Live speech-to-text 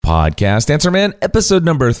Podcast Answer Man, episode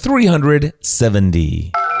number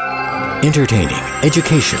 370. Entertaining,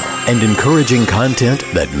 educational, and encouraging content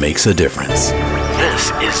that makes a difference. This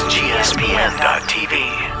is GSPN.TV.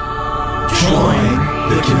 Join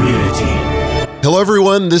the community. Hello,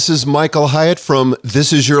 everyone. This is Michael Hyatt from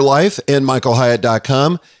This Is Your Life and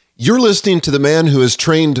MichaelHyatt.com. You're listening to the man who has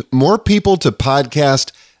trained more people to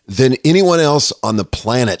podcast than anyone else on the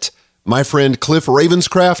planet. My friend Cliff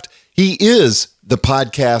Ravenscraft. He is the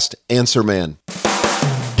Podcast Answer Man.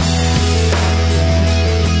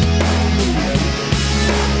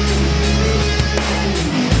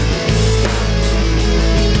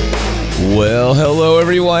 Well, hello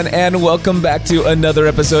everyone, and welcome back to another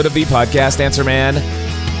episode of the Podcast Answer Man.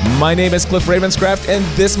 My name is Cliff Ravenscraft, and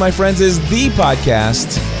this, my friends, is the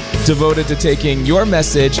podcast devoted to taking your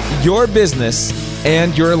message, your business,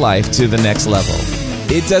 and your life to the next level.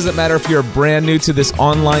 It doesn't matter if you're brand new to this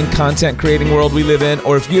online content creating world we live in,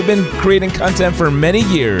 or if you've been creating content for many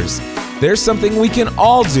years, there's something we can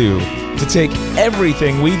all do to take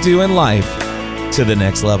everything we do in life to the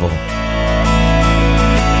next level.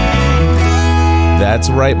 That's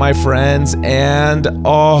right, my friends, and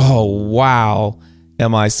oh, wow,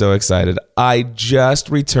 am I so excited. I just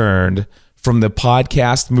returned from the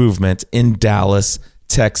podcast movement in Dallas,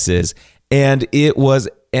 Texas, and it was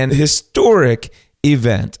an historic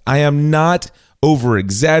event. I am not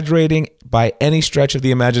over-exaggerating by any stretch of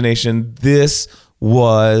the imagination. This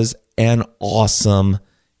was an awesome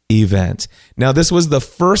event. Now, this was the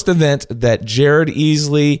first event that Jared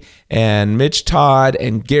Easley and Mitch Todd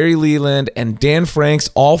and Gary Leland and Dan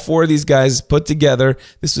Franks, all four of these guys put together.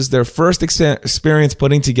 This was their first experience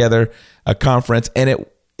putting together a conference, and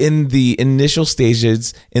in the initial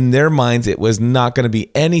stages, in their minds, it was not going to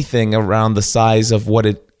be anything around the size of what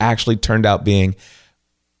it actually turned out being.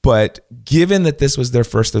 But given that this was their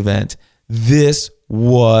first event, this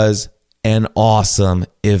was an awesome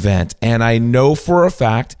event. And I know for a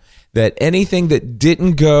fact that anything that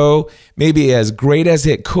didn't go maybe as great as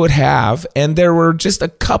it could have, and there were just a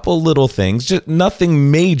couple little things, just nothing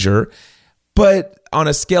major, but on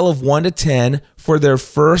a scale of 1 to 10 for their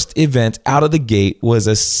first event out of the gate was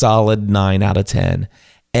a solid 9 out of 10.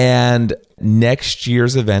 And next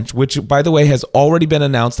year's event, which, by the way, has already been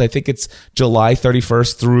announced. I think it's July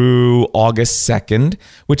 31st through August 2nd,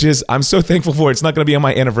 which is, I'm so thankful for. It's not going to be on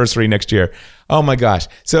my anniversary next year. Oh my gosh.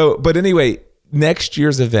 So, but anyway, next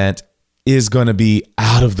year's event is going to be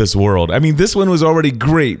out of this world. I mean, this one was already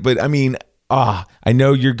great, but I mean, I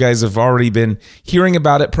know you guys have already been hearing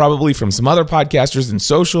about it probably from some other podcasters and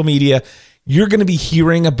social media. You're going to be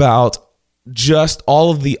hearing about just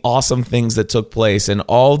all of the awesome things that took place and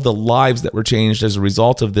all the lives that were changed as a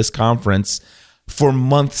result of this conference for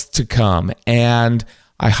months to come. And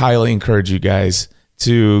I highly encourage you guys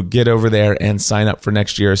to get over there and sign up for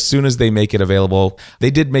next year as soon as they make it available. They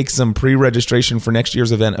did make some pre-registration for next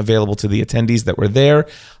year's event available to the attendees that were there,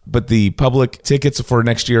 but the public tickets for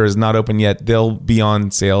next year is not open yet. They'll be on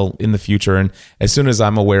sale in the future. And as soon as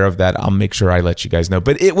I'm aware of that, I'll make sure I let you guys know.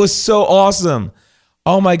 But it was so awesome.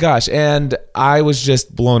 Oh my gosh. And I was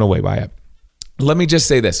just blown away by it. Let me just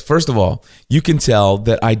say this. First of all, you can tell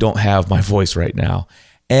that I don't have my voice right now.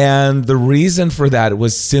 And the reason for that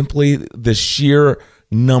was simply the sheer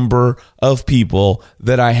number of people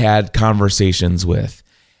that I had conversations with.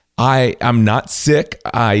 I'm not sick.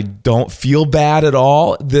 I don't feel bad at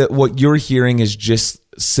all. What you're hearing is just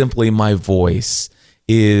simply my voice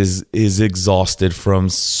is exhausted from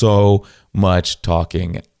so much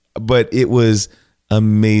talking. But it was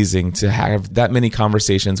amazing to have that many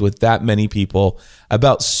conversations with that many people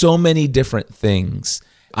about so many different things.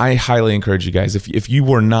 I highly encourage you guys, if you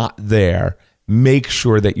were not there, make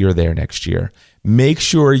sure that you're there next year. Make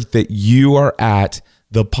sure that you are at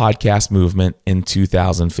the podcast movement in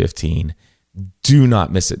 2015. Do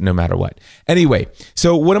not miss it, no matter what. Anyway,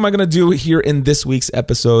 so what am I going to do here in this week's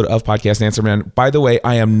episode of Podcast Answer Man? By the way,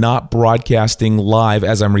 I am not broadcasting live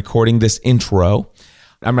as I'm recording this intro.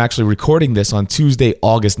 I'm actually recording this on Tuesday,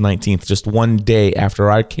 August 19th, just one day after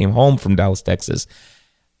I came home from Dallas, Texas.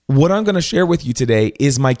 What I'm going to share with you today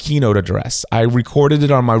is my keynote address. I recorded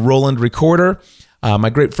it on my Roland recorder.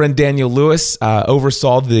 My great friend Daniel Lewis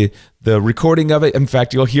oversaw the recording of it. In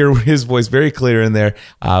fact, you'll hear his voice very clear in there,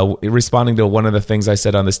 responding to one of the things I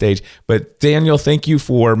said on the stage. But Daniel, thank you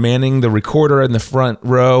for manning the recorder in the front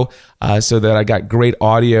row so that I got great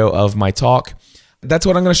audio of my talk. That's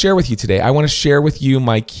what I'm going to share with you today. I want to share with you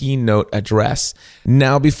my keynote address.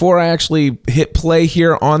 Now, before I actually hit play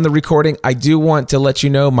here on the recording, I do want to let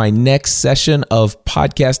you know my next session of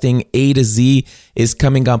Podcasting A to Z is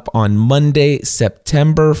coming up on Monday,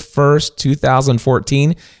 September 1st,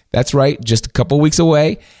 2014. That's right, just a couple weeks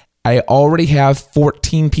away. I already have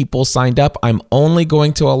 14 people signed up. I'm only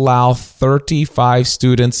going to allow 35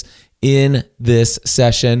 students in this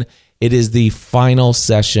session. It is the final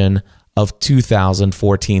session of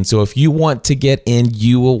 2014. So if you want to get in,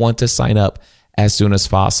 you will want to sign up as soon as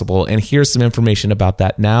possible. And here's some information about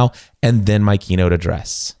that now, and then my keynote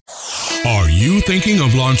address. Are you thinking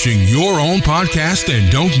of launching your own podcast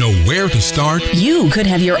and don't know where to start? You could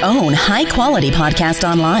have your own high-quality podcast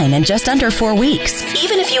online in just under 4 weeks,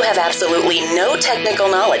 even if you have absolutely no technical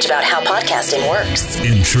knowledge about how podcasting works.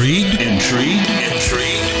 Intrigued?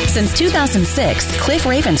 Since 2006, Cliff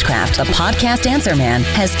Ravenscraft, a podcast answer man,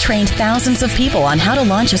 has trained thousands of people on how to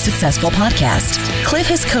launch a successful podcast. Cliff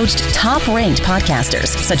has coached top-ranked podcasters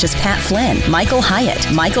such as Pat Flynn, Michael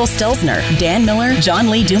Hyatt, Michael Stelzner, Dan Miller, John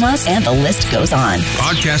Lee Dumas, and the list goes on.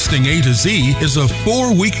 Podcasting A to Z is a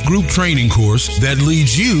 4-week group training course that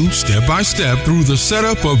leads you step by step through the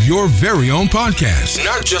setup of your very own podcast.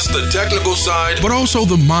 Not just the technical side, but also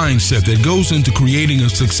the mindset that goes into creating a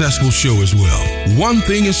successful show as well. One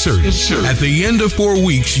thing is certain. At the end of 4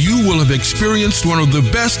 weeks, you will have experienced one of the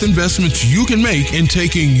best investments you can make in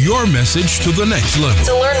taking your message to the next level.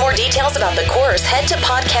 To learn more details about the course, head to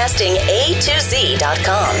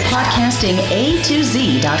podcastinga2z.com.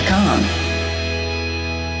 Podcastinga2z.com.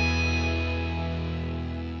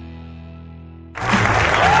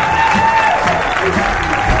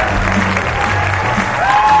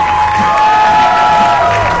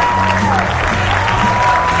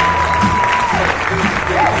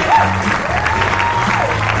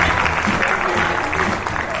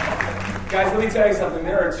 Guys, let me tell you something.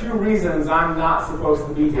 There are 2 reasons I'm not supposed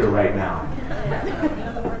to be here right now.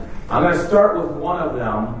 I'm going to start with one of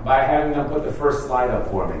them by having them put the first slide up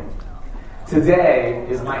for me. Today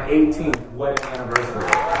is my 18th wedding anniversary.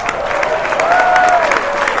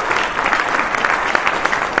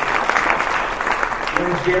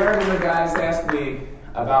 When Jared and the guys asked me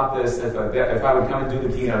about this, if I would come and do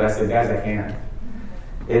the keynote, I said, guys, I can't.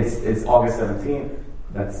 It's August 17th.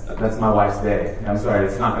 That's my wife's day. I'm sorry,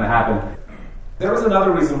 it's not going to happen. There was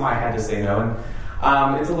another reason why I had to say no,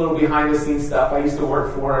 and it's a little behind-the-scenes stuff. I used to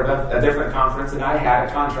work for a different conference, and I had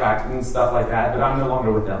a contract and stuff like that, but I'm no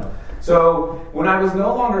longer with them. So when I was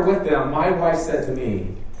no longer with them, my wife said to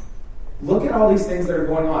me, look at all these things that are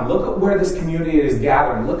going on. Look at where this community is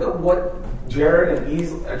gathering. Look at what Jared and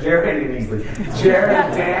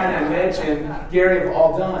Dan and Mitch and Gary have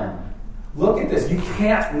all done. Look at this. You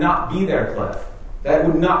can't not be there, Cliff. That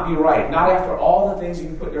would not be right. Not after all the things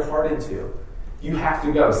you put your heart into. You have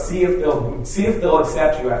to go. See if they'll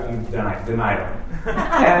accept you after you deny them.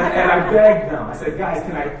 And I begged them. I said, guys,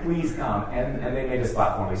 can I please come? And they made a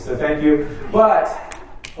spot for me. So thank you. But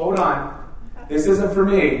hold on. This isn't for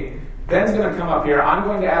me. Ben's going to come up here. I'm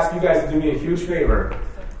going to ask you guys to do me a huge favor.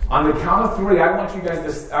 On the count of 3, I want you guys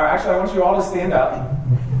to, I want you all to stand up.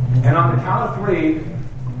 And on the count of 3,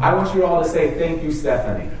 I want you all to say, thank you,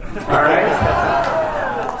 Stephanie. All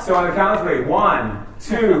right? So on the count of 3, 1,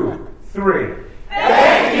 2, 3.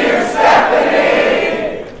 Thank you,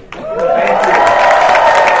 Stephanie! Thank you.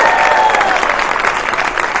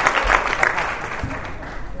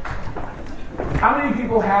 How many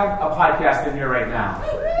people have a podcast in here right now?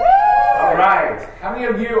 All right. How many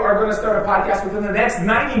of you are going to start a podcast within the next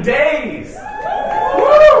 90 days?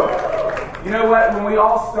 Woo! You know what? When we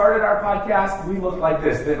all started our podcast, we looked like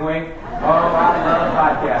this, didn't we? Oh, I love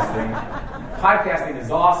podcasting. Podcasting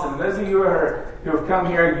is awesome. Those of you who have come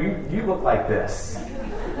here, you look like this.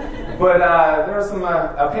 But there was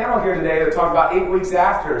a panel here today that talked about 8 weeks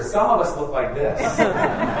after. Some of us look like this.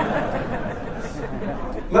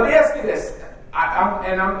 Let me ask you this.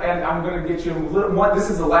 I'm going to get you a little more.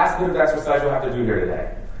 This is the last bit of exercise you'll have to do here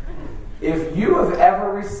today. If you have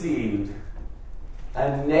ever received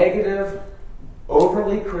a negative,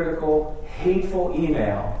 overly critical, hateful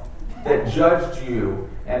email that judged you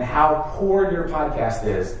and how poor your podcast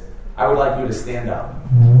is, I would like you to stand up.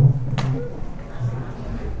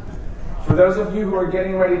 For those of you who are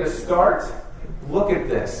getting ready to start, look at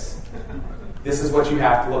this. This is what you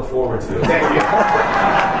have to look forward to. Thank you.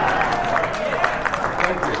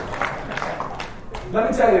 Thank you. Let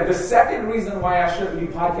me tell you, the second reason why I shouldn't be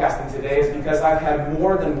podcasting today is because I've had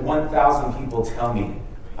more than 1,000 people tell me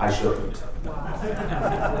I shouldn't.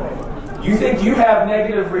 You think you have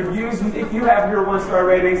negative reviews? You think you have your 1-star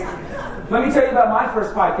ratings? Let me tell you about my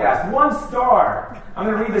first podcast. 1 star. I'm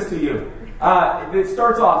going to read this to you. It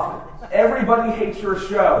starts off, everybody hates your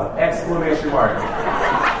show! ! It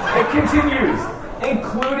continues,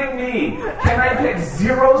 including me. Can I get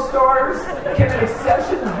 0 stars? Can an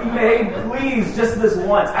exception be made? Please, just this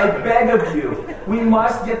once. I beg of you. We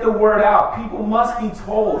must get the word out. People must be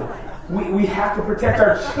told. We have to protect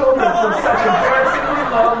our children from such embarrassingly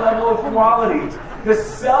low level of quality. The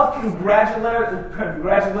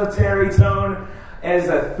self-congratulatory tone is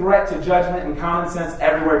a threat to judgment and common sense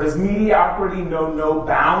everywhere. Does mediocrity know no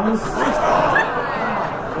bounds?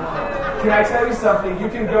 Can I tell you something? You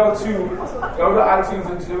can go to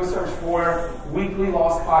iTunes and do a search for Weekly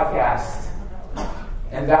Lost Podcast,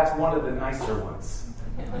 and that's one of the nicer ones.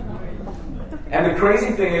 And the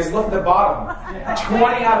crazy thing is, look at the bottom.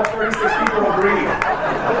 20 out of 36 people agree.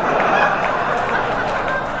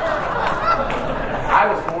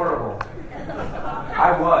 I was horrible.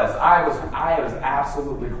 I was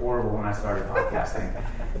absolutely horrible when I started podcasting.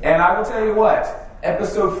 And I will tell you what,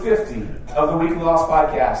 episode 50 of the Weekly Lost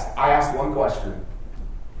Podcast, I asked one question.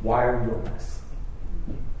 Why are we doing this?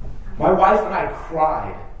 My wife and I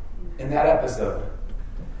cried in that episode,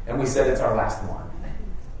 and we said it's our last one.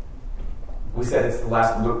 We said it's the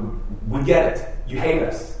last one. We get it. You hate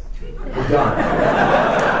us. We're done.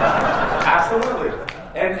 Absolutely.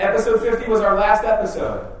 And episode 50 was our last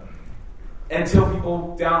episode until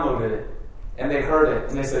people downloaded it and they heard it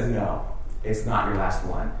and they said, no, it's not your last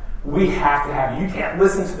one. We have to have you. You can't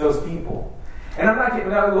listen to those people. And I'm not kidding.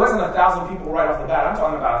 No, it wasn't 1,000 people right off the bat. I'm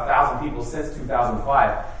talking about 1,000 people since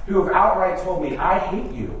 2005 who have outright told me, I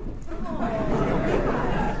hate you.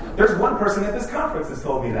 There's one person at this conference that's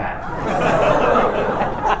told me that.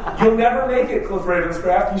 You'll never make it, Cliff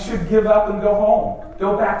Ravenscraft. You should give up and go home.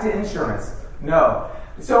 Go back to insurance. No.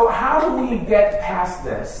 So how do we get past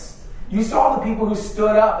this? You saw the people who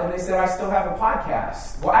stood up and they said, I still have a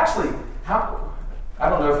podcast. Well, actually, I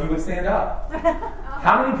don't know if you would stand up.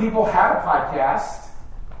 How many people had a podcast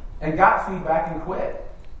and got feedback and quit?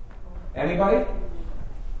 Anybody?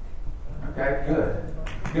 Okay, good.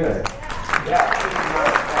 Good. Yeah.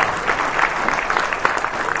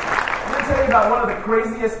 I'm going to tell you about one of the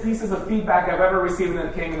craziest pieces of feedback I've ever received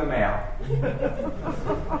that came in the mail.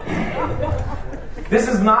 This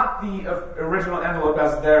is not the original envelope,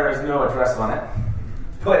 as there is no address on it.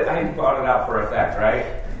 But I brought it out for effect, right?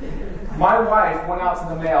 My wife went out to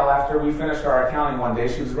the mail after we finished our accounting one day.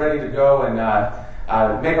 She was ready to go and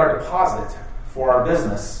make our deposit for our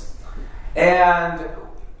business. And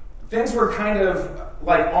things were kind of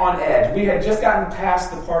like on edge. We had just gotten past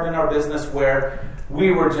the part in our business where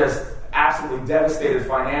we were just absolutely devastated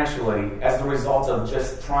financially as the result of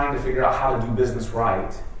just trying to figure out how to do business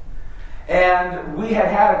right. And we had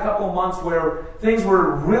had a couple of months where things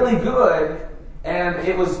were really good, and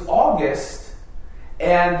it was August,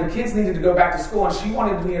 and the kids needed to go back to school, and she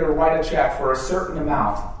wanted me to write a check for a certain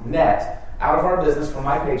amount net out of our business from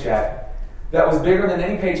my paycheck that was bigger than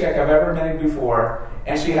any paycheck I've ever made before,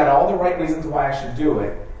 and she had all the right reasons why I should do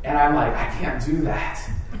it. And I'm like, I can't do that.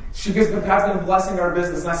 She goes, but God's been blessing our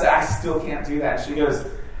business. And I said, I still can't do that. And she goes,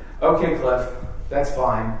 okay, Cliff, that's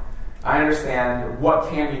fine. I understand. What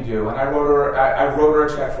can you do? And I wrote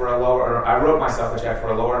myself a check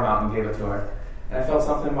for a lower amount and gave it to her. And I felt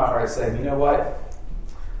something in my heart that said, you know what?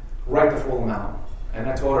 Write the full amount. And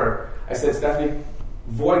I told her, I said, Stephanie,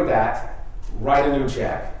 void that, write a new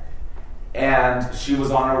check. And she was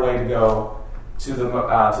on her way to go to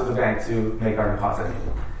the bank to make our deposit.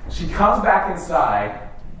 She comes back inside,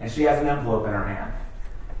 and she has an envelope in her hand.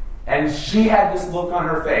 And she had this look on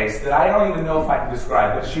her face that I don't even know if I can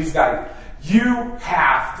describe, but she's got, you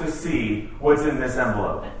have to see what's in this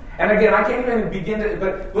envelope. And again, I can't even begin to,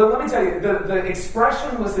 but let me tell you, the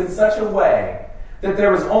expression was in such a way that there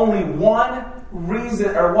was only one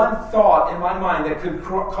reason or one thought in my mind that could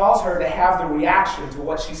cause her to have the reaction to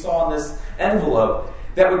what she saw in this envelope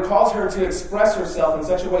that would cause her to express herself in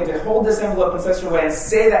such a way, to hold this envelope in such a way and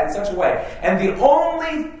say that in such a way. And the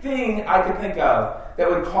only thing I could think of that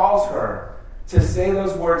would cause her to say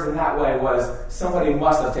those words in that way was somebody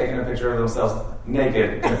must have taken a picture of themselves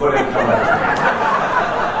naked and put it in the letter.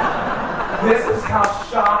 This is how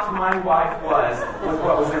shocked my wife was with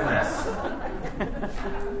what was in this.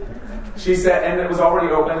 She said, and it was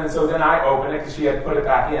already open, and so then I opened it because she had put it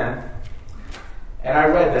back in. And I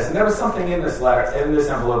read this, and there was something in this letter, in this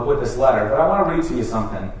envelope with this letter, but I want to read to you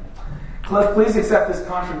something. Cliff, please accept this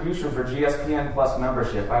contribution for GSPN Plus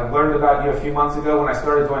membership. I learned about you a few months ago when I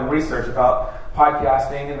started doing research about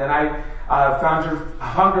podcasting, and then I found your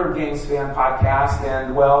Hunger Games fan podcast,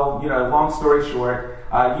 and well, long story short,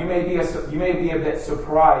 you may be a bit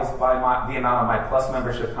surprised by the amount of my Plus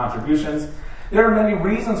membership contributions. There are many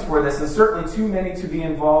reasons for this, and certainly too many to be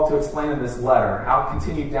involved to explain in this letter. I'll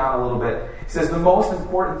continue down a little bit. It says, the most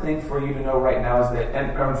important thing for you to know right now is that,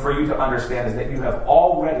 and for you to understand, is that you have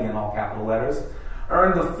already, in all capital letters,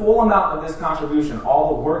 earned the full amount of this contribution.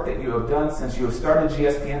 All the work that you have done since you have started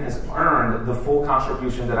GSPN has earned the full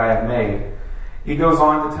contribution that I have made. He goes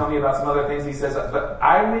on to tell me about some other things. He says, but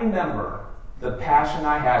I remember the passion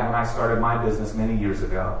I had when I started my business many years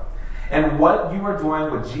ago. And what you are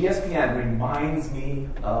doing with GSPN reminds me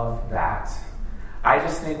of that. I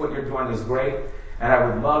just think what you're doing is great, and I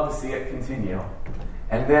would love to see it continue.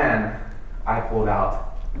 And then I pulled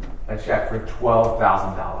out a check for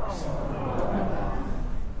 $12,000.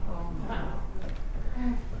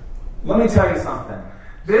 Let me tell you something.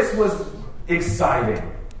 This was exciting.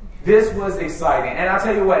 This was exciting. And I'll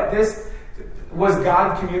tell you what, this was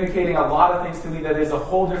God communicating a lot of things to me that is a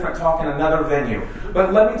whole different talk in another venue.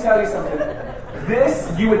 But let me tell you something. This,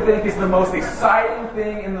 you would think, is the most exciting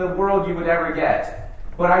thing in the world you would ever get.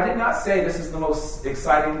 But I did not say this is the most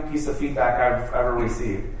exciting piece of feedback I've ever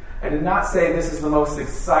received. I did not say this is the most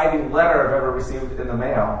exciting letter I've ever received in the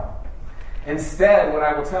mail. Instead, what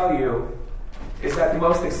I will tell you is that the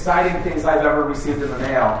most exciting things I've ever received in the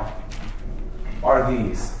mail are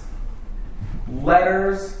these.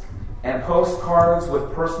 Letters and postcards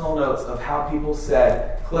with personal notes of how people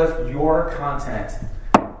said, Cliff, your content,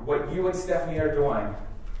 what you and Stephanie are doing,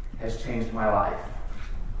 has changed my life.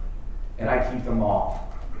 And I keep them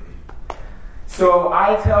all. So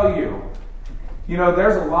I tell you,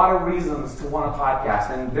 there's a lot of reasons to want a podcast,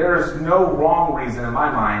 and there's no wrong reason in my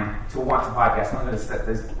mind to want to podcast. I'm going to set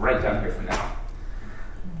this right down here for now.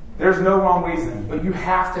 There's no wrong reason, but you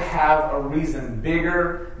have to have a reason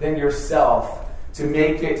bigger than yourself to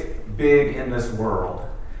make it big in this world.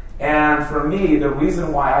 And for me, the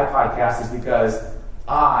reason why I podcast is because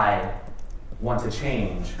I want to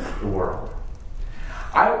change the world.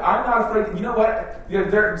 I'm not afraid. You know what?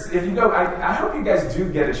 If you go, I hope you guys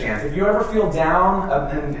do get a chance. If you ever feel down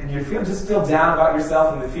and you feel down about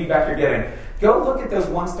yourself and the feedback you're getting, go look at those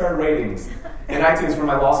 1-star ratings in iTunes for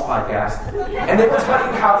my Lost podcast, and they will tell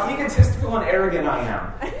you how egotistical and arrogant I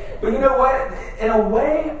am. But you know what? In a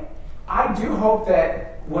way, I do hope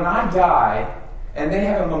that when I die and they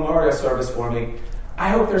have a memorial service for me, I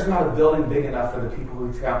hope there's not a building big enough for the people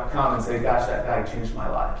who come and say, gosh, that guy changed my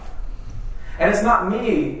life. And it's not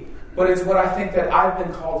me, but it's what I think that I've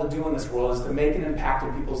been called to do in this world, is to make an impact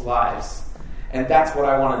in people's lives. And that's what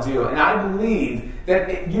I want to do. And I believe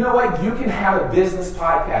that, you know what, you can have a business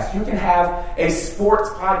podcast, you can have a sports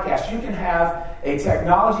podcast, you can have a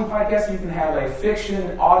technology podcast, you can have a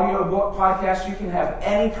fiction audiobook podcast, you can have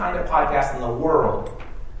any kind of podcast in the world.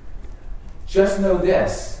 Just know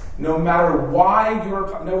this. No matter why you're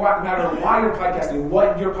podcasting,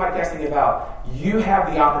 what you're podcasting about, you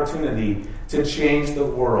have the opportunity to change the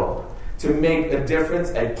world, to make a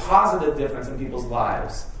difference, a positive difference in people's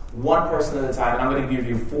lives, one person at a time. And I'm going to give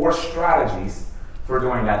you 4 strategies for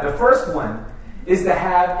doing that. The first one is to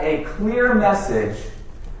have a clear message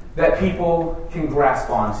that people can grasp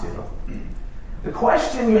onto. The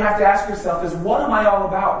question you have to ask yourself is, what am I all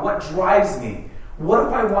about? What drives me? What do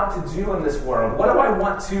I want to do in this world? What do I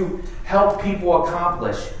want to help people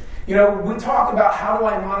accomplish? We talk about, how do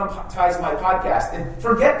I monetize my podcast? And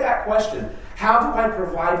forget that question. How do I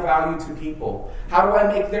provide value to people? How do I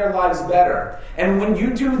make their lives better? And when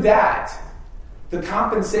you do that, the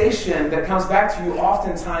compensation that comes back to you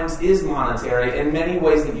oftentimes is monetary in many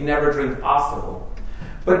ways that you never dreamed possible.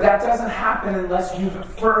 But that doesn't happen unless you've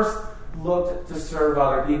first looked to serve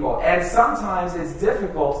other people. And sometimes it's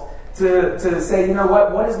difficult to say,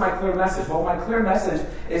 what is my clear message? Well, my clear message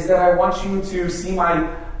is that I want you to see my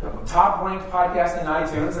top-ranked podcast in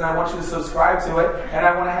iTunes, and I want you to subscribe to it, and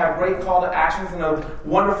I want to have great call to actions and a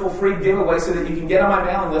wonderful free giveaway so that you can get on my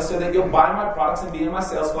mailing list, so that you'll buy my products and be in my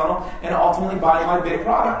sales funnel and ultimately buy my big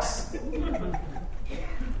products.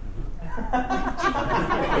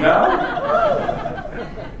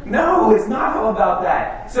 No, it's not all about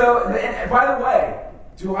that. So, by the way,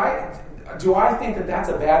 do I think that that's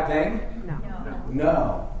a bad thing?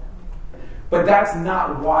 No. But that's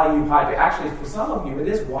not why you podcast. Actually, for some of you, it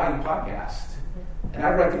is why you podcast. And I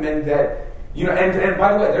recommend that, and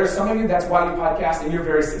by the way, there's some of you, that's why you podcast, and you're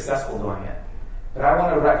very successful doing it. But I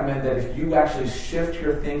want to recommend that if you actually shift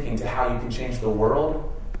your thinking to how you can change the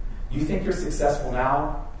world, you think you're successful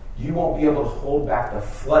now, you won't be able to hold back the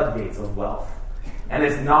floodgates of wealth. And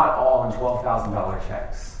it's not all in $12,000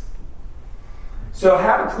 checks. So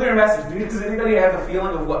have a clear message. Does anybody have a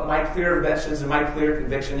feeling of what my clear message and my clear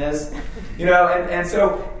conviction is? And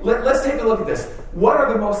so let's take a look at this. What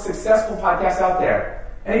are the most successful podcasts out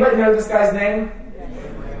there? Anybody know this guy's name?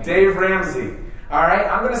 Dave Ramsey. All right,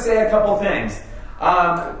 I'm going to say a couple things.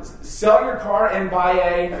 Sell your car and buy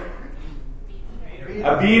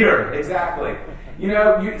a beater. Exactly.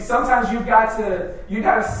 Sometimes you've got to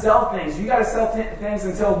sell things. You got to sell things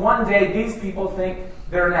until one day these people think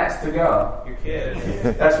They're next to go. Your kids.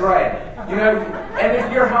 That's right. You know, and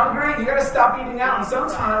if you're hungry, you got to stop eating out. And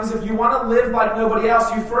sometimes, if you want to live like nobody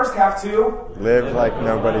else, you first have to live like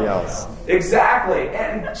nobody else. Exactly.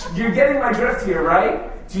 And you're getting my drift here,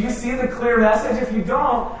 right? Do you see the clear message? If you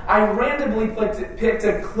don't, I randomly picked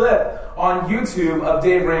a clip on YouTube of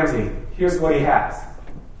Dave Ramsey. Here's what he has.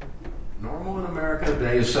 Normal in America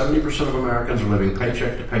today is 70% of Americans are living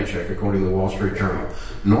paycheck to paycheck, according to the Wall Street Journal.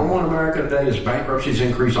 Normal in America today is bankruptcies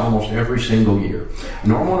increase almost every single year.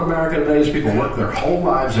 Normal in America today is people work their whole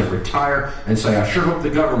lives and retire and say, I sure hope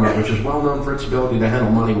the government, which is well known for its ability to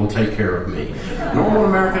handle money, will take care of me. Normal in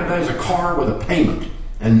America today is a car with a payment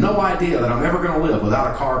and no idea that I'm ever going to live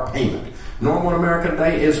without a car payment. Normal in America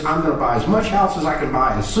today is I'm going to buy as much house as I can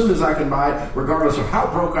buy as soon as I can buy it, regardless of how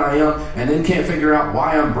broke I am, and then can't figure out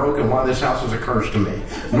why I'm broke and why this house is a curse to me.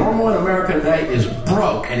 Normal in America today is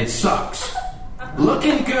broke and it sucks.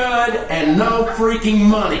 Looking good and no freaking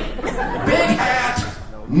money. Big hat,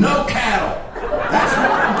 no cattle. That's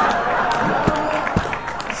normal.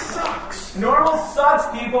 Sucks. Normal sucks,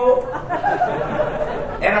 people.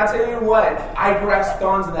 And I'll tell you what, I grasped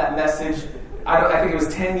onto that message. I think it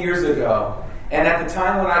was 10 years ago. And at the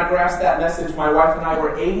time when I grasped that message, my wife and I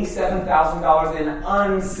were $87,000 in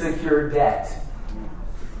unsecured debt.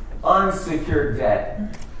 Unsecured debt.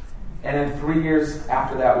 And in 3 years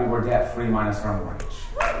after that, we were debt-free minus our mortgage.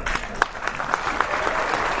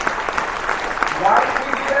 Why did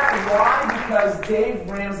we do that? Why? Because Dave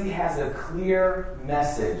Ramsey has a clear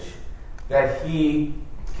message that he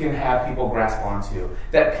can have people grasp onto,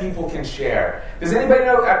 that people can share. Does anybody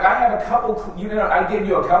know? I have a couple, I gave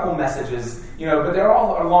you a couple messages, but they're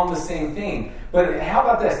all along the same thing. But how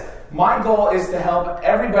about this? My goal is to help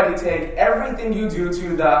everybody take everything you do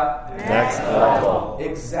to the next level.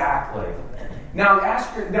 Exactly. Now,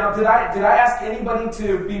 did I ask anybody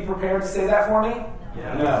to be prepared to say that for me?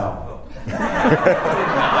 Yes. No.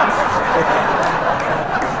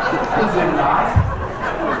 I did not.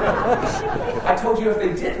 I told you if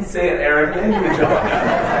they didn't say it, Eric, then you would jump.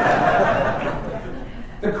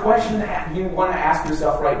 The question you want to ask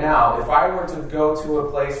yourself right now, if I were to go to a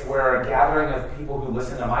place where a gathering of people who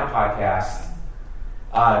listen to my podcast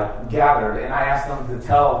gathered, and I asked them to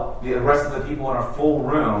tell the rest of the people in a full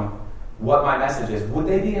room what my message is, would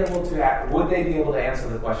they be able to answer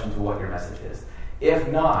the question to what your message is? If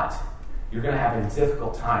not, you're going to have a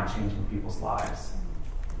difficult time changing people's lives.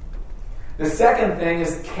 The second thing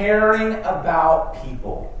is caring about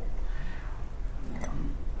people.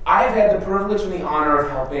 I've had the privilege and the honor of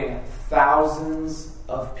helping thousands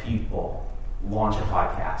of people launch a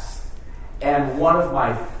podcast. And one of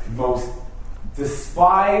my most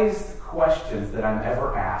despised questions that I'm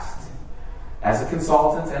ever asked as a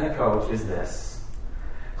consultant and a coach is this.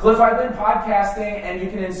 Cliff, I've been podcasting, and you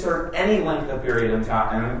can insert any length of period in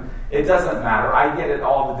time. It doesn't matter. I get it,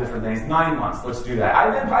 all the different things. 9 months, let's do that.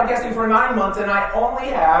 I've been podcasting for 9 months, and I only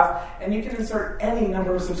have, and you can insert any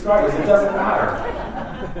number of subscribers. It doesn't matter.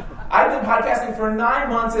 I've been podcasting for 9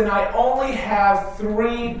 months, and I only have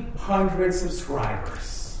 300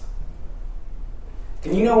 subscribers.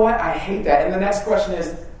 And you know what? I hate that. And the next question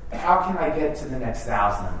is, how can I get to the next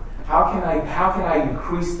 1,000? How can I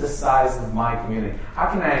increase the size of my community? How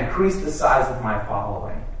can I increase the size of my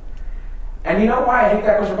following? And you know why I hate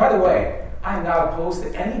that question? By the way, I'm not opposed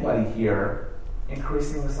to anybody here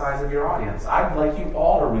increasing the size of your audience. I'd like you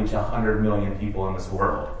all to reach 100 million people in this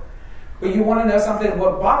world. But you want to know something?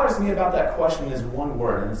 What bothers me about that question is one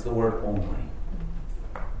word, and it's the word only.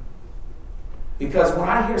 Because when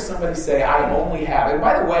I hear somebody say, I only have, and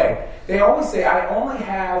by the way, they always say, I only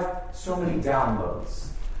have so many downloads.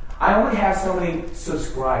 I only have so many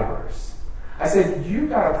subscribers. I said, you've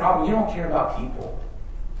got a problem. You don't care about people.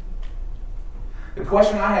 The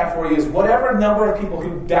question I have for you is, whatever number of people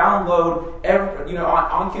who download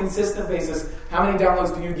on a consistent basis, how many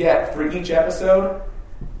downloads do you get for each episode?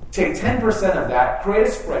 Take 10% of that, create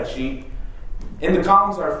a spreadsheet. In the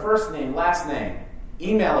columns are first name, last name,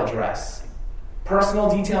 email address,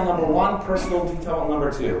 personal detail number 1, personal detail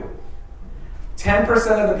number 2.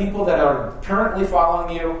 10% of the people that are currently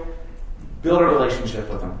following you, build a relationship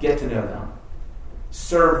with them, get to know them,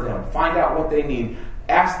 serve them, find out what they need,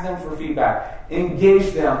 ask them for feedback,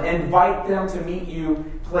 engage them, invite them to meet you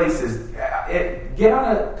places, get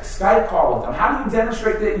on a Skype call with them. How do you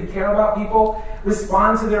demonstrate that you care about people?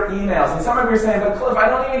 Respond to their emails. And some of you are saying, but Cliff, I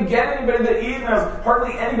don't even get anybody that emails.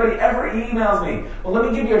 Hardly anybody ever emails me. Well, let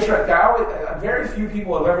me give you a trick. Very few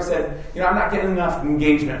people have ever said, I'm not getting enough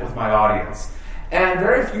engagement with my audience. And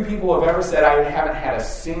very few people have ever said, I haven't had a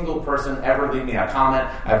single person ever leave me a comment.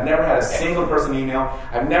 I've never had a single person email.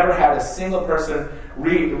 I've never had a single person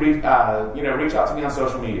reach out to me on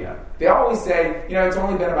social media. They always say, it's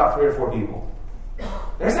only been about 3 or 4 people.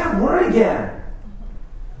 There's that word again.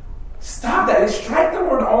 Stop that. Strike the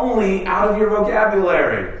word only out of your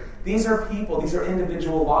vocabulary. These are people. These are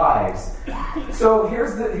individual lives. So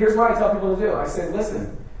here's what I tell people to do. I say,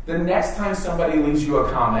 listen, the next time somebody leaves you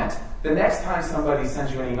a comment, the next time somebody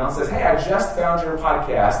sends you an email and says, hey, I just found your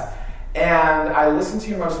podcast, and I listened to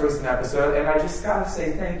your most recent episode, and I just got to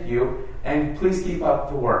say thank you, and please keep up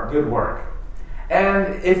the work, good work.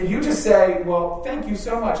 And if you just say, well, thank you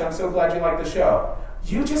so much, I'm so glad you like the show,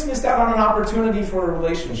 you just missed out on an opportunity for a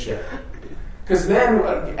relationship. Because then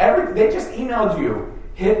they just emailed you.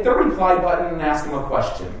 Hit the reply button and ask them a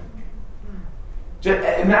question.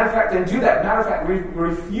 Matter of fact, then do that. Matter of fact,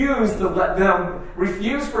 refuse to let them,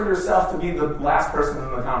 refuse for yourself to be the last person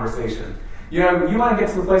in the conversation. You want to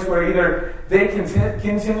get to the place where either they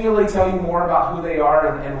continually tell you more about who they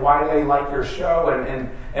are and why they like your show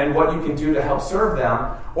and what you can do to help serve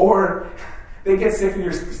them, or they get sick of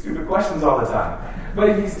your stupid questions all the time. But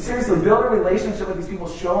if you seriously build a relationship with these people,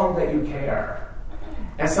 show them that you care.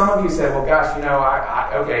 And some of you said, well, gosh,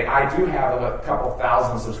 I do have a couple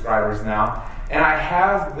thousand subscribers now, and I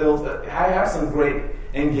have some great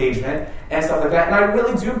engagement and stuff like that, and I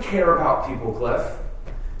really do care about people, Cliff.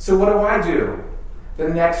 So what do? The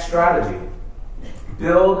next strategy.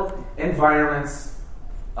 Build environments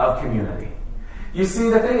of community. You see,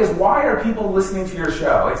 the thing is, why are people listening to your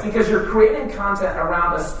show? It's because you're creating content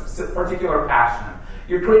around a particular passion.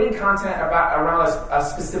 You're creating content around a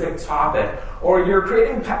specific topic, or you're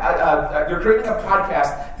creating a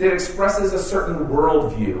podcast that expresses a certain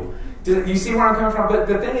worldview. Do you see where I'm coming from? But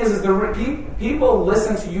the thing is people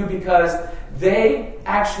listen to you because they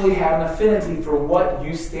actually have an affinity for what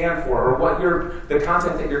you stand for, or the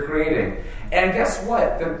content that you're creating. And guess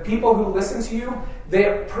what? The people who listen to you,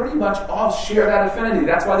 they pretty much all share that affinity.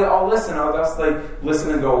 That's why they all listen, or else they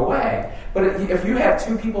listen and go away. But if you have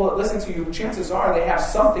 2 people that listen to you, chances are they have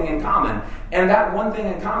something in common. And that one thing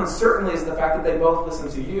in common certainly is the fact that they both listen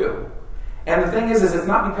to you. And the thing is it's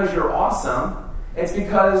not because you're awesome. It's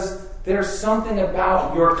because there's something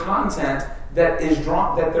about your content that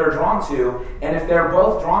they're drawn to, and if they're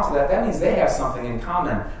both drawn to that means they have something in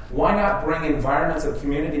common. Why not bring environments of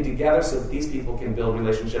community together so that these people can build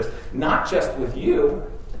relationships, not just with you,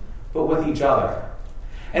 but with each other?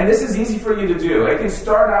 And this is easy for you to do. It can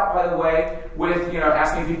start out, by the way, with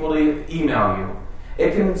asking people to email you.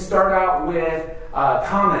 It can start out with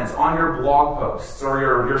comments on your blog posts or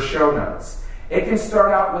your show notes. It can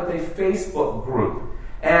start out with a Facebook group.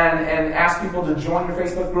 And ask people to join your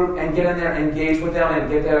Facebook group and get in there, engage with them, and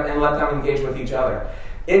get there and let them engage with each other.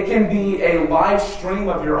 It can be a live stream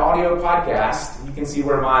of your audio podcast. You can see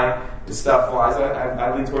where my stuff lies.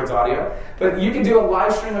 I lean towards audio. But you can do a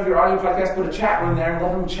live stream of your audio podcast, put a chat room there, and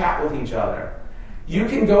let them chat with each other. You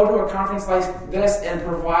can go to a conference like this and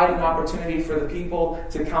provide an opportunity for the people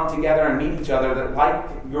to come together and meet each other that like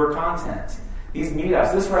your content. These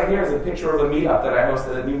meetups. This right here is a picture of a meetup that I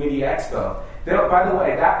hosted at New Media Expo. By the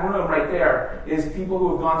way, that room right there is people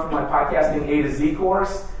who have gone through my podcasting A to Z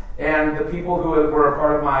course and the people who were a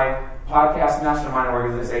part of my podcast mastermind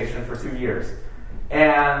organization for 2 years.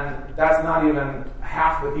 And that's not even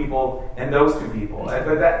half the people and those 2 people, in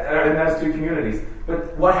those 2 communities.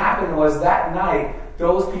 But what happened was that night,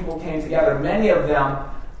 those people came together. Many of them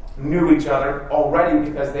knew each other already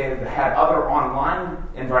because they had other online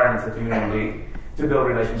environments of community to build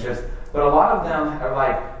relationships. But a lot of them are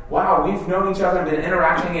like, wow, we've known each other and been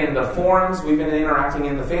interacting in the forums, we've been interacting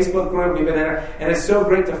in the Facebook group, and it's so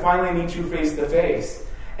great to finally meet you face to face.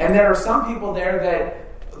 And there are some people there that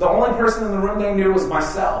the only person in the room they knew was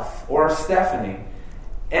myself or Stephanie.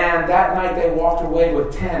 And that night they walked away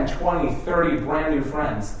with 10, 20, 30 brand new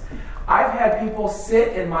friends. I've had people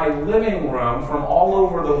sit in my living room from all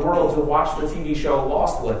over the world to watch the TV show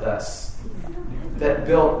Lost with us that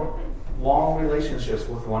built long relationships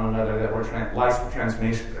with one another that were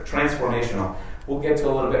transformational. We'll get to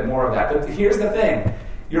a little bit more of that. But here's the thing.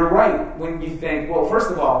 You're right when you think, well,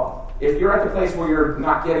 first of all, if you're at the place where you're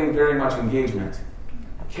not getting very much engagement,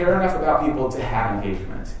 care enough about people to have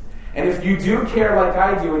engagement. And if you do care like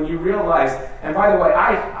I do and you realize, and by the way,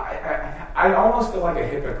 I almost feel like a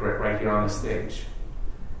hypocrite right here on the stage.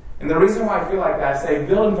 And the reason why I feel like that is say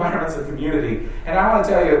build environments of community. And I want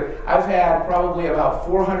to tell you, I've had probably about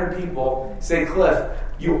 400 people say, Cliff,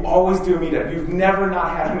 you always do a meetup. You've never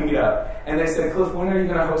not had a meetup. And they said, Cliff, when are you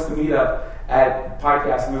going to host a meetup at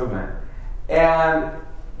Podcast Movement? And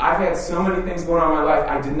I've had so many things going on in my life.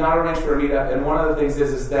 I did not arrange for a meetup, and one of the things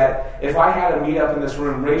is that if I had a meetup in this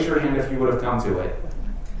room, raise your hand if you would have come to it.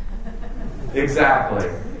 Exactly.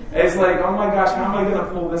 It's like, oh my gosh, how am I going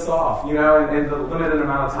to pull this off? You know, in the limited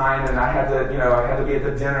amount of time, and I had to be at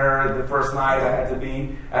the dinner the first night. I had to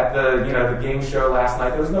be at the game show last night.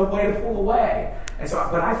 There was no way to pull away, and so,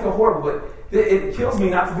 but I feel horrible. But it kills me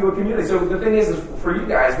not to do a community. So the thing is for you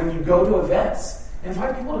guys, when you go to events,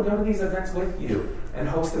 invite people to go to these events with you and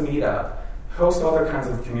host a meetup, host other kinds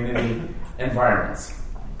of community environments.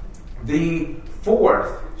 The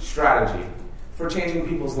fourth strategy for changing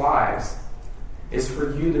people's lives is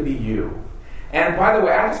for you to be you. And by the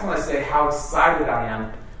way, I just want to say how excited I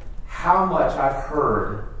am, how much I've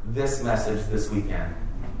heard this message this weekend.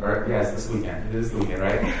 Or, yes, this weekend. It is the weekend,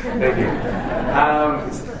 right? Thank you.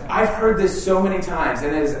 I've heard this so many times,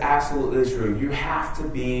 and it is absolutely true. You have to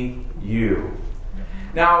be you.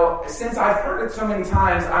 Now, since I've heard it so many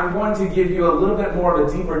times, I'm going to give you a little bit more of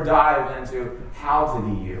a deeper dive into how to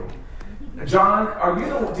be you. John,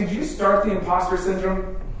 did you start the imposter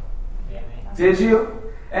syndrome? Did you?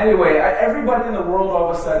 Anyway, everybody in the world all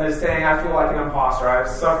of a sudden is saying, I feel like an imposter. I'm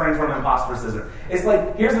suffering from imposter syndrome. It's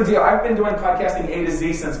like, here's the deal. I've been doing podcasting A to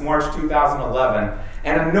Z since March 2011,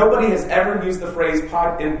 and nobody has ever used the phrase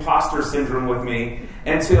imposter syndrome with me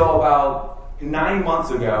until about 9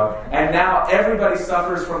 months ago, and now everybody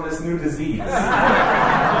suffers from this new disease.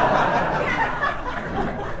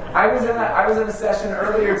 I was in a session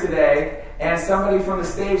earlier today, and somebody from the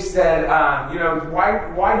stage said,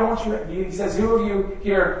 why don't you, he says, who of you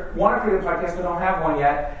here want to create a podcast but don't have one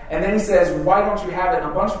yet? And then he says, why don't you have it?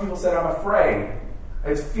 And a bunch of people said, I'm afraid.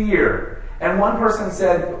 It's fear. And one person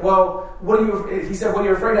said, well, what are you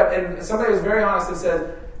afraid of? And somebody was very honest and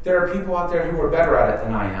said, there are people out there who are better at it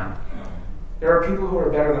than I am. There are people who are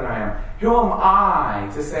better than I am. Who am I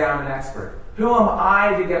to say I'm an expert? Who am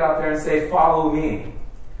I to get out there and say, follow me?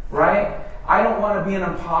 Right? I don't want to be an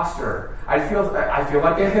imposter. I feel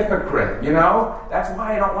like a hypocrite, you know? That's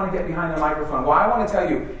why I don't want to get behind the microphone. Well, I want to tell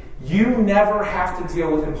you, you never have to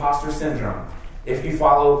deal with imposter syndrome if you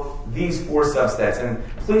follow these 4 substeps. And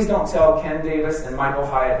please don't tell Ken Davis and Michael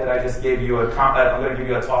Hyatt that I just gave you I'm going to give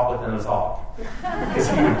you a talk within a talk, because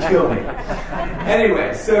he would kill me.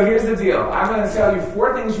 Anyway, so here's the deal. I'm going to tell you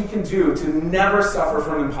 4 things you can do to never suffer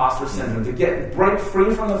from imposter syndrome, to break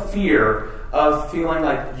free from the fear of feeling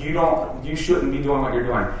like you shouldn't be doing what you're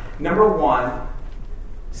doing. Number 1,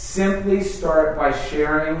 simply start by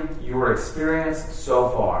sharing your experience so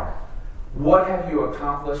far. What have you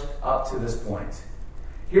accomplished up to this point?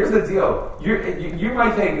 Here's the deal. You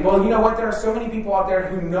might think, well, you know what? There are so many people out there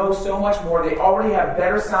who know so much more. They already have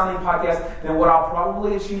better sounding podcasts than what I'll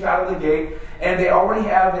probably achieve out of the gate. And they already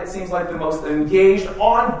have, it seems like, the most engaged,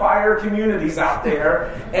 on fire communities out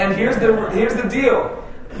there. And here's the deal.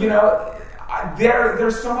 You know, they're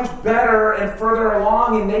so much better and further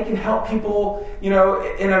along, and they can help people, you know,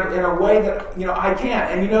 in a way that, you know, I can't.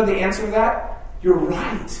 And you know the answer to that? You're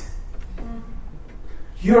right.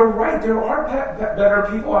 You're right. There are better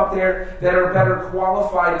people out there that are better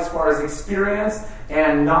qualified as far as experience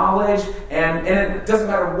and knowledge, and it doesn't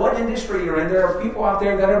matter what industry you're in, there are people out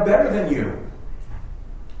there that are better than you.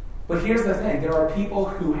 But here's the thing. There are people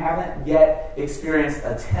who haven't yet experienced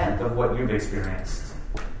a tenth of what you've experienced.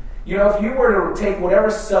 You know, if you were to take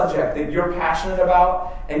whatever subject that you're passionate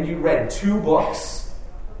about and you read 2 books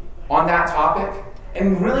on that topic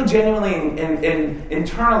and really genuinely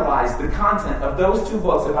internalize the content of those 2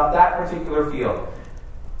 books about that particular field,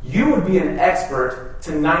 you would be an expert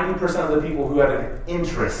to 90% of the people who have an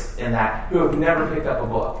interest in that, who have never picked up a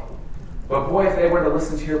book. But boy, if they were to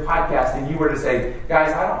listen to your podcast and you were to say,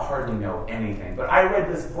 guys, I don't hardly know anything, but I read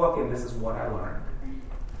this book and this is what I learned.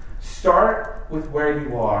 Start with where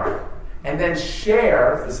you are, and then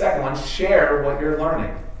share, the second one, share what you're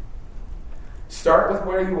learning. Start with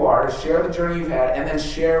where you are, share the journey you've had, and then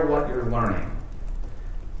share what you're learning.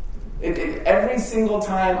 Every single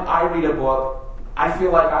time I read a book, I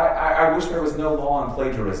feel like I wish there was no law on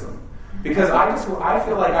plagiarism. Because I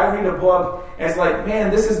feel like I read a book, and it's like,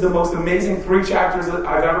 man, this is the most amazing 3 chapters that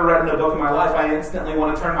I've ever read in a book in my life. I instantly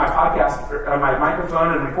want to turn my my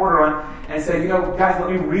microphone and recorder on and say, you know, guys,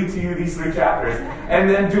 let me read to you these 3 chapters, and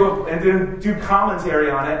then do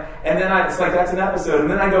commentary on it. And then it's like, that's an episode. And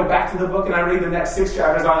then I go back to the book and I read the next 6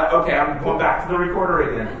 chapters on it. Okay, I'm going back to the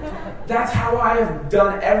recorder again. That's how I have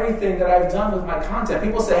done everything that I've done with my content.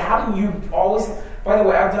 People say, how do you always... By the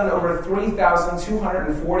way, I've done over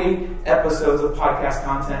 3,240 episodes of podcast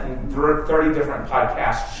content in 30 different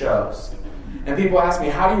podcast shows. And people ask me,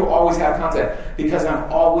 how do you always have content? Because I'm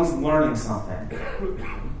always learning something.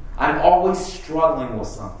 I'm always struggling with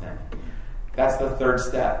something. That's the third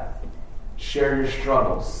step. Share your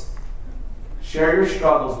struggles. Share your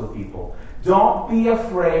struggles with people. Don't be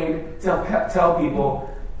afraid to tell people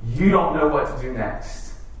you don't know what to do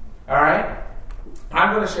next. All right?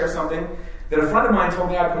 I'm going to share something that a friend of mine told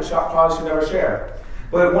me I probably should never share.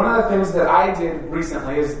 But one of the things that I did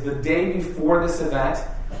recently is the day before this event,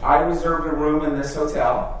 I reserved a room in this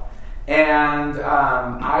hotel. And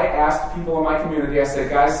I asked people in my community, I said,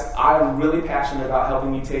 guys, I'm really passionate about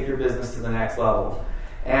helping you take your business to the next level.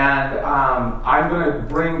 And I'm going to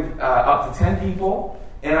bring up to 10 people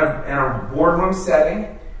in a boardroom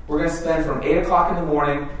setting. We're going to spend from 8 o'clock in the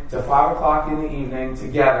morning to 5 o'clock in the evening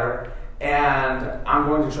together. And I'm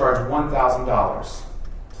going to charge $1,000.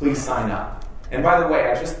 Please sign up. And by the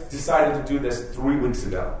way, I just decided to do this 3 weeks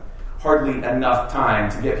ago. Hardly enough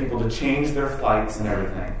time to get people to change their flights and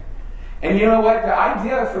everything. And you know what? The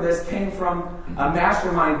idea for this came from a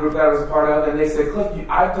mastermind group that I was a part of, and they said, Cliff,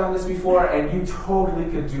 I've done this before, and you totally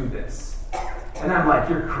could do this. And I'm like,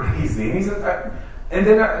 you're crazy. And he said, and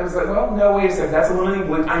then I was like, well, no, wait a second. That's a limiting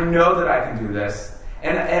belief. I know that I can do this.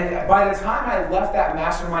 And by the time I left that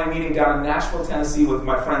mastermind meeting down in Nashville, Tennessee, with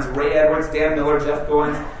my friends Ray Edwards, Dan Miller, Jeff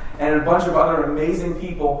Goins, and a bunch of other amazing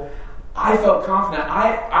people, I felt confident.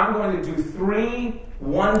 I'm going to do 3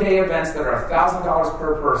 one-day events that are $1,000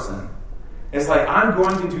 per person. It's like, I'm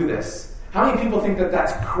going to do this. How many people think that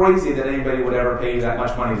that's crazy that anybody would ever pay you that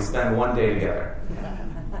much money to spend one day together?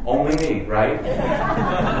 Only me, right?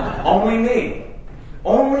 Only me.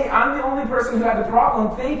 I'm the only person who had the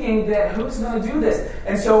problem thinking that who's going to do this?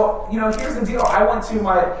 And so, here's the deal. I went to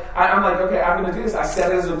I'm like, okay, I'm going to do this. I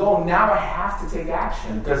set it as a goal. Now I have to take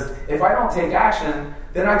action. Because if I don't take action,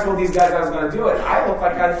 then I told these guys I was going to do it. I look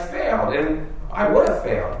like I failed, and I would have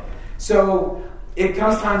failed. So it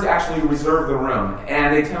comes time to actually reserve the room.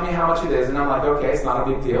 And they tell me how much it is. And I'm like, okay, it's not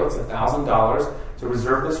a big deal. It's $1,000 to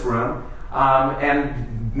reserve this room.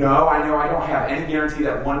 And no, I know I don't have any guarantee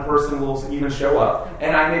that one person will even show up.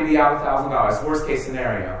 And I may be out $1,000, worst case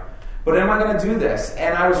scenario. But am I going to do this?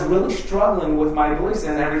 And I was really struggling with my beliefs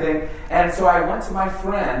and everything. And so I went to my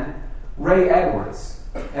friend, Ray Edwards.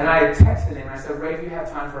 And I texted him. I said, Ray, do you have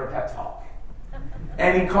time for a pep talk?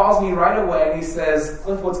 And he calls me right away, and he says,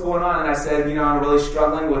 Cliff, what's going on? And I said, I'm really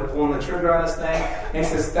struggling with pulling the trigger on this thing. And he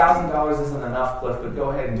says, $1,000 isn't enough, Cliff, but go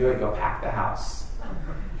ahead and do it. Go pack the house.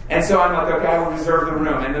 And so I'm like, okay, I will reserve the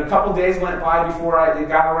room. And a couple days went by before I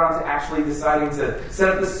got around to actually deciding to set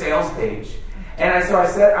up the sales page. And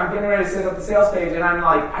I'm getting ready to set up the sales page, and I'm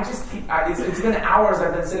like, it's been hours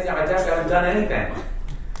I've been sitting at my desk. I haven't done anything.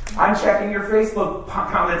 I'm checking your Facebook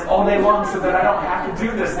comments all day long so that I don't have to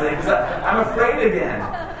do this thing, because I'm afraid again.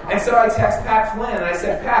 And so I text Pat Flynn, and I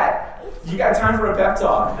said, Pat, you got time for a pep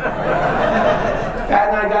talk? Pat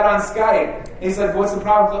and I got on Skype. And he said, what's the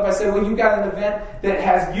problem, Cliff? I said, well, you got an event that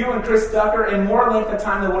has you and Chris Ducker in more length of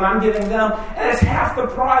time than what I'm giving them, and it's half the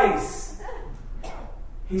price.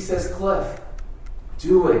 He says, Cliff,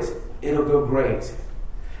 do it. It'll go great.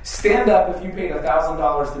 Stand up if you paid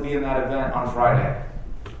 $1,000 to be in that event on Friday.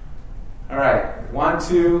 All right, 1,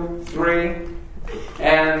 2, 3,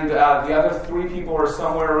 and the other 3 people are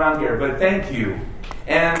somewhere around here. But thank you,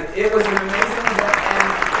 and it was an amazing event.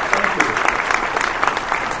 And thank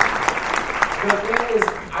you. The thing is,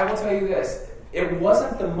 I will tell you this: it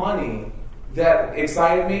wasn't the money that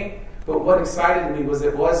excited me, but what excited me was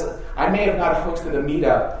I may have not hosted a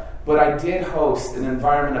meetup, but I did host an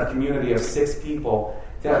environment of community of 6 people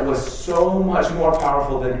that was so much more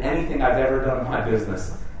powerful than anything I've ever done in my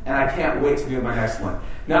business. And I can't wait to do my next one.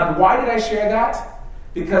 Now, why did I share that?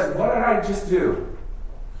 Because what did I just do?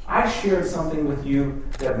 I shared something with you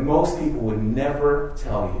that most people would never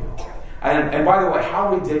tell you. And by the way,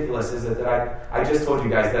 how ridiculous is it that I just told you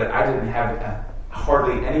guys that I didn't have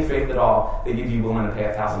hardly any faith at all that you'd be willing to pay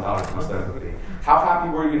 $1,000 instead of $50. How happy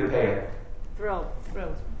were you to pay it? Thrilled.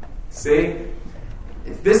 See?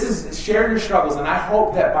 This is share your struggles, and I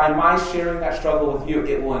hope that by my sharing that struggle with you,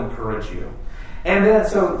 it will encourage you. And then,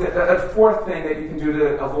 so the fourth thing that you can do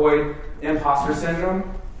to avoid imposter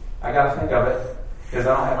syndrome, I got to think of it, because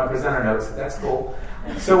I don't have my presenter notes. That's cool.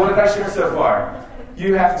 So what did I share so far?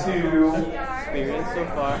 You have to experience so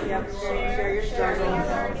far. Yep. Share your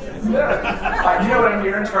struggles. You know what I'm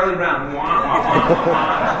hearing? Charlie Brown.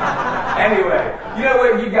 Anyway, you know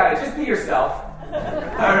what? You got it. Just be yourself.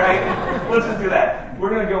 All right? Let's just do that. We're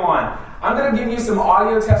going to go on. I'm going to give you some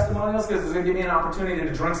audio testimonials because it's going to give me an opportunity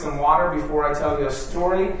to drink some water before I tell you a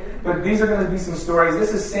story. But these are going to be some stories.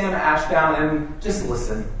 This is Sam Ashdown, and just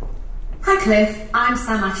listen. Hi Cliff, I'm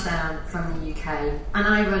Sam Ashdown from the UK, and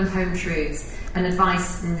I run Home Truths, an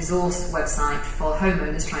advice and resource website for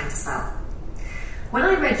homeowners trying to sell. When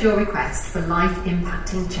I read your request for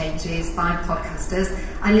life-impacting changes by podcasters,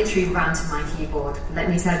 I literally ran to my keyboard. Let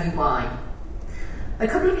me tell you why. A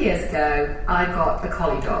couple of years ago, I got a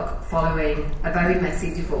collie dog following a very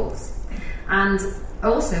messy divorce, and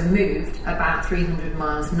also moved about 300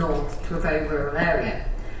 miles north to a very rural area.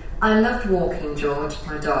 I loved walking George,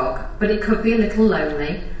 my dog, but it could be a little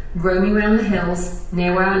lonely, roaming around the hills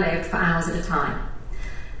near where I lived for hours at a time.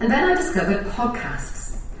 And then I discovered podcasts.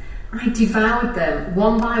 I devoured them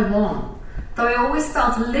one by one, though I always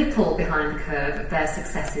felt a little behind the curve of their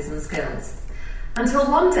successes and skills. Until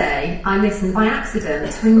one day, I listened by accident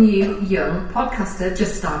to a new, young podcaster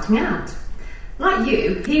just starting out. Like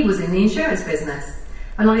you, he was in the insurance business,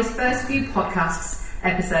 and on his first few podcasts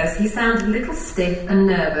episodes, he sounded a little stiff and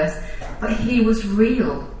nervous, but he was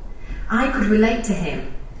real. I could relate to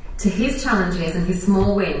him, to his challenges and his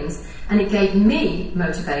small wins, and it gave me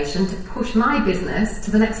motivation to push my business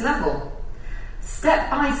to the next level. Step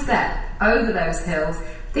by step over those hills,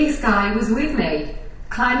 this guy was with me,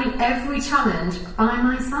 climbing every challenge by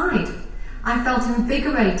my side. I felt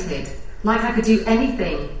invigorated, like I could do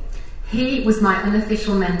anything. He was my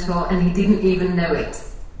unofficial mentor and he didn't even know it.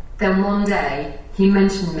 Then one day, he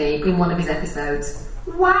mentioned me in one of his episodes.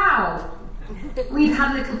 Wow! We'd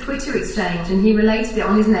had a little Twitter exchange and he related it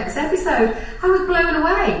on his next episode. I was blown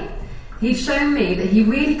away. He'd shown me that he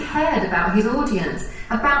really cared about his audience,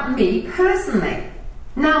 about me personally.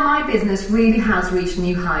 Now my business really has reached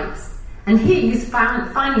new heights. And he's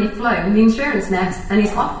finally flown the insurance nest and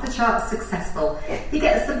is off the charts successful. He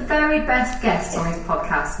gets the very best guests on his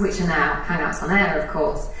podcast, which are now Hangouts on Air, of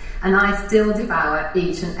course. And I still devour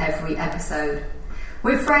each and every episode.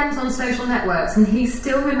 We're friends on social networks and he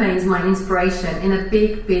still remains my inspiration in a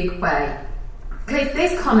big, big way. Cliff,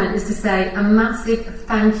 this comment is to say a massive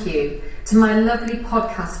thank you to my lovely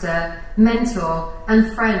podcaster, mentor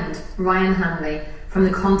and friend, Ryan Hanley from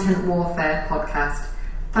the Content Warfare podcast.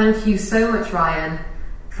 Thank you so much, Ryan,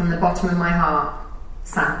 from the bottom of my heart.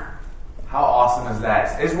 Sam. How awesome is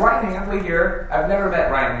that? Is Ryan Handley here? I've never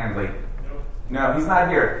met Ryan Handley. No, he's not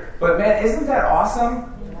here. But man, isn't that awesome?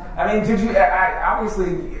 I mean, did you?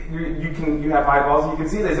 Obviously, you have eyeballs. You can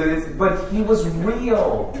see this. But he was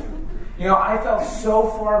real. You know, I felt so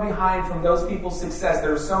far behind from those people's success.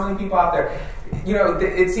 There were so many people out there. You know,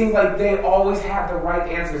 it seemed like they always had the right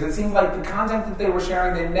answers. It seemed like the content that they were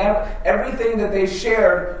sharing, everything that they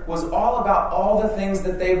shared was all about all the things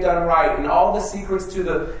that they've done right and all the secrets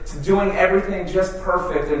to doing everything just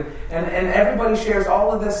perfect. And everybody shares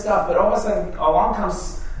all of this stuff. But all of a sudden, along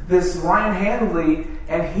comes this Ryan Handley,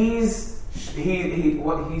 and he sounded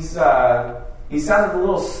a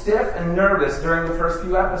little stiff and nervous during the first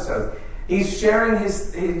few episodes. He's sharing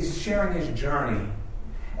his journey.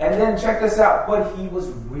 And then check this out, but he was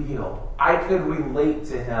real. I could relate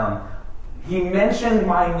to him. He mentioned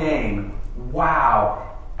my name.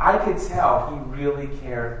 Wow. I could tell he really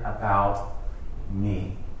cared about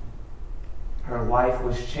me. Her life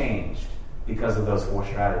was changed because of those 4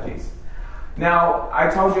 strategies. Now, I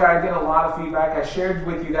told you I get a lot of feedback. I shared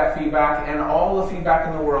with you that feedback, and all the feedback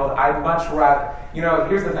in the world, I'd much rather,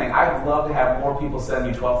 here's the thing. I'd love to have more people send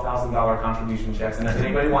me $12,000 contribution checks, and if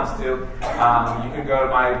anybody wants to, you can go to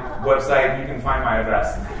my website, you can find my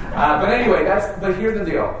address. But anyway, but here's the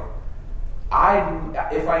deal.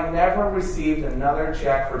 If I never received another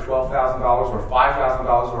check for $12,000 or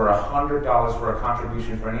 $5,000 or $100 for a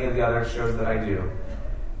contribution for any of the other shows that I do,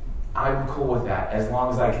 I'm cool with that as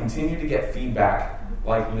long as I continue to get feedback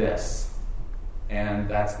like this. And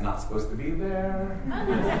that's not supposed to be there.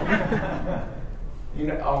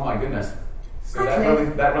 Oh my goodness. So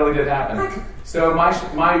that really did happen. So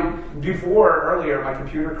earlier my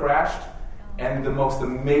computer crashed and the most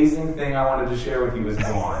amazing thing I wanted to share with you is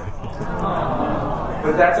gone.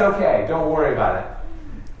 But that's okay. Don't worry about it.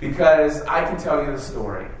 Because I can tell you the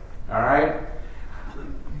story. All right?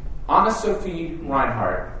 Anna Sophie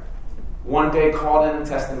Reinhardt one day called in a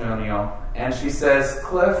testimonial, and she says,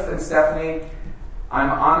 Cliff and Stephanie,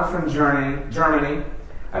 I'm Anna from Germany.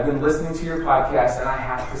 I've been listening to your podcast, and I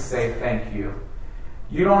have to say thank you.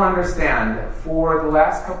 You don't understand. For the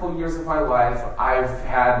last couple of years of my life, I've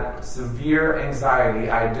had severe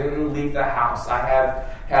anxiety. I didn't leave the house. I have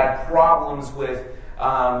had problems with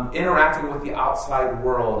interacting with the outside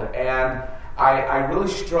world, and I really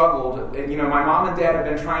struggled. My mom and dad have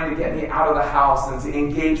been trying to get me out of the house and to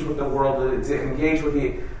engage with the world, to engage with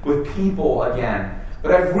people again.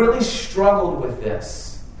 But I've really struggled with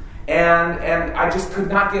this. And I just could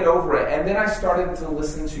not get over it. And then I started to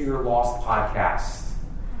listen to your Lost podcast.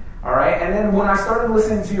 All right? And then when I started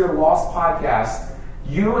listening to your Lost podcast,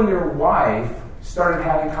 you and your wife started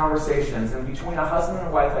having conversations. And between a husband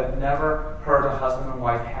and wife, I've never heard a husband and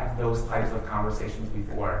wife have those types of conversations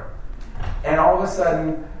before. And all of a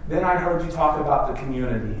sudden, then I heard you talk about the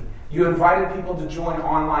community. You invited people to join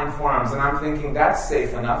online forums, and I'm thinking that's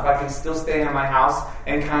safe enough. I can still stay in my house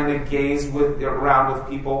and kind of gaze around with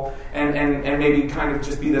people and maybe kind of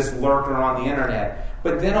just be this lurker on the internet.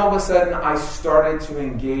 But then all of a sudden, I started to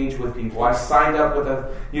engage with people. I signed up with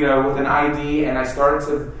an ID, and I started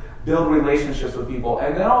to build relationships with people.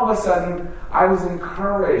 And then all of a sudden, I was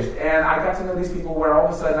encouraged, and I got to know these people where all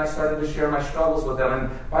of a sudden I started to share my struggles with them.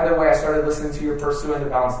 And by the way, I started listening to your Pursuing a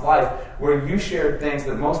Balanced Life, where you shared things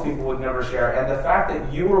that most people would never share. And the fact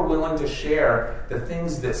that you were willing to share the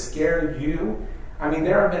things that scare you, I mean,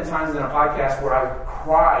 there have been times in a podcast where I've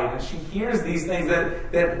cried, and she hears these things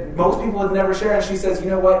that most people would never share, and she says,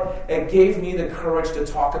 you know what, it gave me the courage to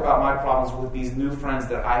talk about my problems with these new friends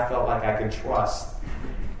that I felt like I could trust.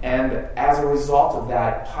 And as a result of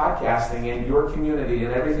that, podcasting and your community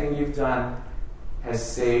and everything you've done has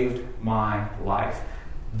saved my life.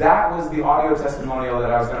 That was the audio testimonial that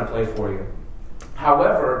I was going to play for you.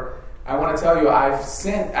 However, I want to tell you,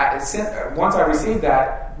 once I received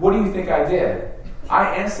that, what do you think I did?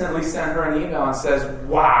 I instantly sent her an email and says,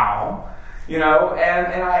 wow.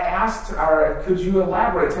 And I asked her, could you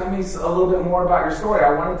elaborate? Tell me a little bit more about your story.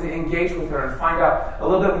 I wanted to engage with her and find out a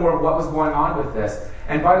little bit more what was going on with this.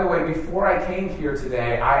 And by the way, before I came here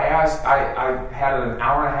today, I had an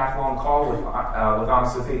hour and a half long call with Anna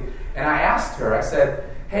Sophie, and I asked her, I said,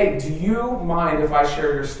 hey, do you mind if I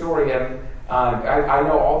share your story? And I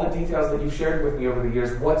know all the details that you've shared with me over the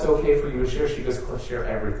years. What's okay for you to share? She goes, Cliff, share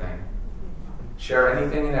everything. Share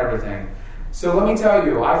anything and everything. So let me tell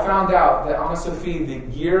you, I found out that Anna Sophie, the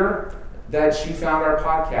year that she found our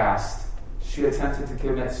podcast, she attempted to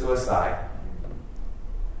commit suicide.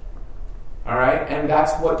 All right? And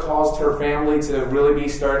that's what caused her family to really be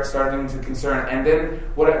starting to concern. And then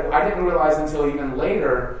what I didn't realize until even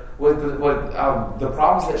later was the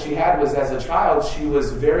problems that she had was, as a child, she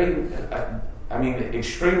was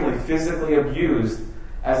extremely physically abused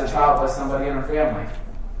as a child by somebody in her family.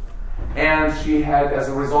 And she had, as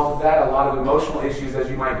a result of that, a lot of emotional issues, as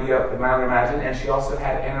you might imagine, and she also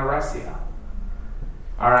had anorexia.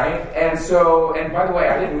 All right? And by the way,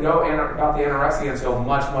 I didn't know about the anorexia until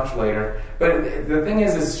much, much later. But the thing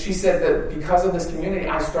is she said that because of this community,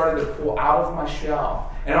 I started to pull out of my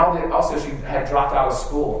shell. And also, she had dropped out of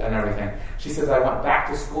school and everything. She says, I went back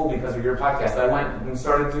to school because of your podcast. I went and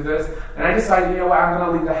started to do this. And I decided, you know what, I'm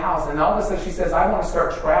going to leave the house. And all of a sudden, she says, I want to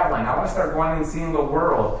start traveling. I want to start going and seeing the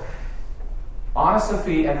world. Anna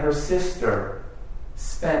Sophie and her sister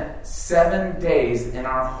spent 7 days in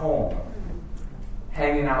our home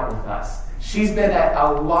hanging out with us. She's been at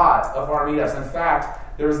a lot of our meetups. In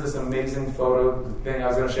fact, there was this amazing photo thing I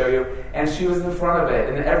was going to show you, and she was in front of it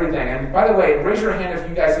and everything. And by the way, raise your hand if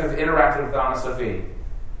you guys have interacted with Anna Sophie.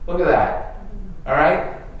 Look at that. All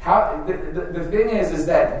right? The thing is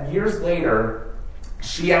that years later,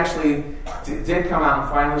 she actually did come out and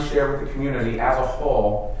finally share with the community as a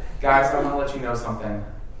whole, guys, I want to let you know something.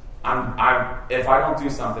 If I don't do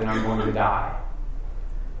something, I'm going to die.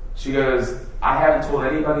 She goes, I haven't told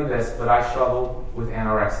anybody this, but I struggle with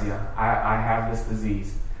anorexia. I have this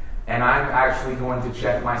disease. And I'm actually going to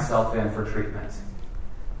check myself in for treatment.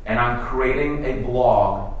 And I'm creating a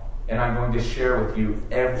blog, and I'm going to share with you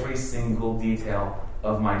every single detail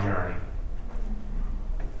of my journey.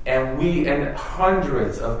 And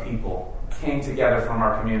hundreds of people came together from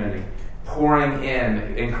our community, pouring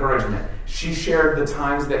in encouragement. She shared the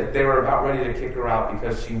times that they were about ready to kick her out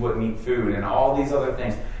because she wouldn't eat food and all these other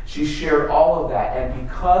things. She shared all of that, and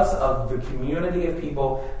because of the community of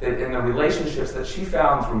people and the relationships that she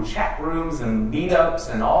found through chat rooms and meetups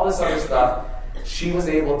and all this other stuff, she was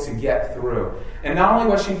able to get through. And not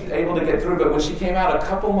only was she able to get through, but when she came out a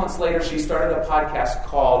couple months later, she started a podcast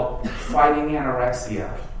called Fighting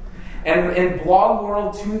Anorexia. And in Blog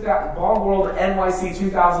World NYC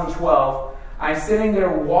 2012, I'm sitting there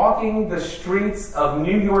walking the streets of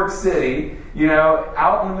New York City,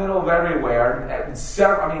 out in the middle of everywhere,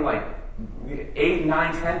 like 8,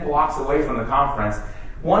 9, 10 blocks away from the conference.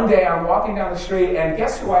 One day I'm walking down the street, and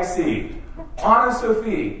guess who I see? Anna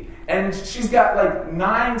Sophie. And she's got like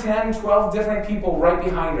 9, 10, 12 different people right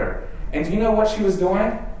behind her. And do you know what she was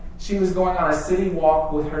doing? She was going on a city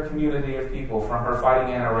walk with her community of people from her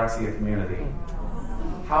Fighting Anorexia community.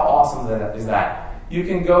 How awesome is that? You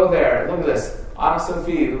can go there. Look at this. Anna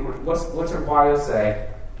Sophie, what's her bio say?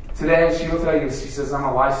 Today, she will tell you, she says, I'm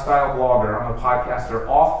a lifestyle blogger, I'm a podcaster,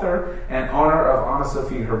 author, and owner of Anna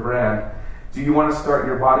Sophie, her brand. Do you want to start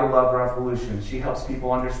your body love revolution? She helps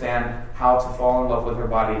people understand how to fall in love with her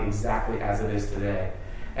body exactly as it is today.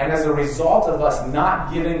 And as a result of us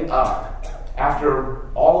not giving up, after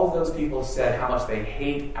all of those people said how much they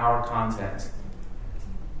hate our content,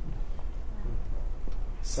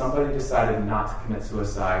 somebody decided not to commit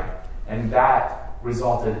suicide, and that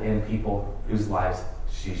resulted in people whose lives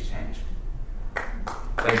she's changed.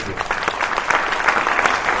 Thank you.